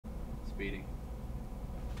speeding.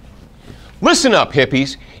 Listen up,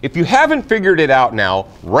 hippies. If you haven't figured it out now,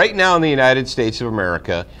 right now in the United States of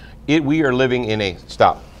America, we are living in a...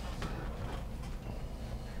 Stop.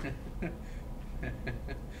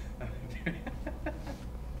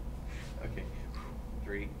 Okay.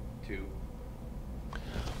 3, 2.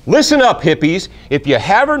 Listen up, hippies. If you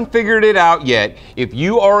haven't figured it out yet, if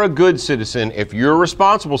you are a good citizen, if you're a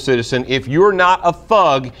responsible citizen, if you're not a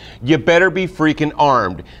thug, you better be freaking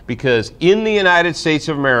armed. Because in the United States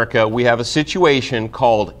of America, we have a situation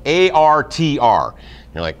called ARTR.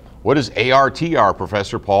 You're like, what is ARTR,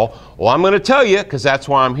 Professor Paul? Well, I'm going to tell you because that's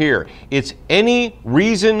why I'm here. It's any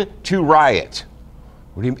reason to riot.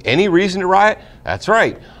 What do you mean, any reason to riot? That's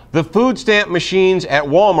right. The food stamp machines at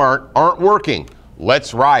Walmart aren't working.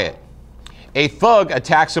 Let's riot. A thug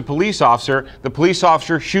attacks a police officer. The police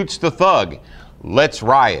officer shoots the thug. Let's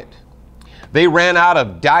riot. They ran out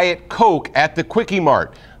of Diet Coke at the Quickie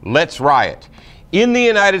Mart. Let's riot. In the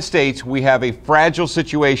United States, we have a fragile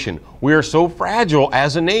situation. We are so fragile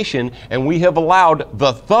as a nation, and we have allowed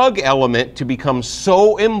the thug element to become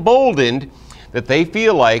so emboldened that they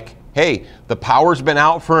feel like, hey, the power's been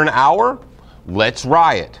out for an hour. Let's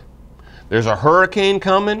riot. There's a hurricane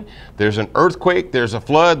coming, there's an earthquake, there's a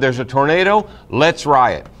flood, there's a tornado. Let's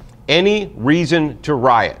riot. Any reason to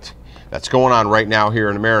riot. That's going on right now here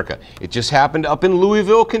in America. It just happened up in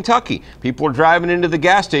Louisville, Kentucky. People are driving into the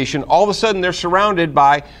gas station. All of a sudden, they're surrounded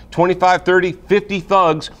by 25, 30, 50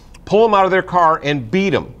 thugs, pull them out of their car and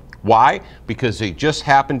beat them. Why? Because they just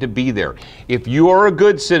happen to be there. If you are a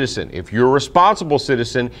good citizen, if you're a responsible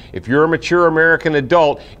citizen, if you're a mature American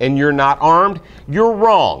adult and you're not armed, you're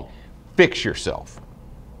wrong. Fix yourself.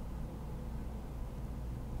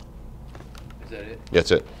 Is that it?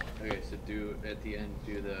 That's it. Okay, so do at the end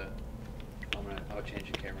do the. I'll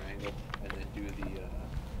change the camera angle and then do the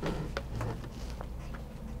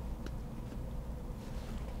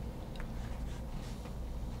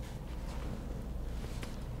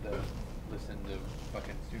listen to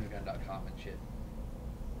fucking studentgun.com and shit.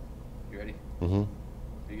 You ready? Mm-hmm. Are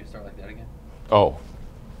you gonna start like that again? Oh. All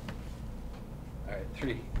right,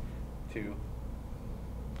 3, 2.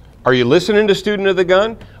 Are you listening to Student of the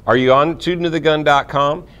Gun? Are you on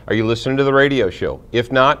studentofthegun.com? Are you listening to the radio show?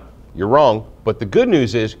 If not, you're wrong. But the good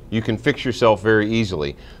news is you can fix yourself very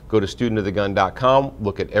easily. Go to studentofthegun.com,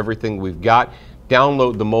 look at everything we've got,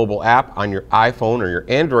 download the mobile app on your iPhone or your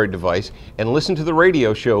Android device, and listen to the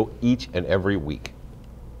radio show each and every week.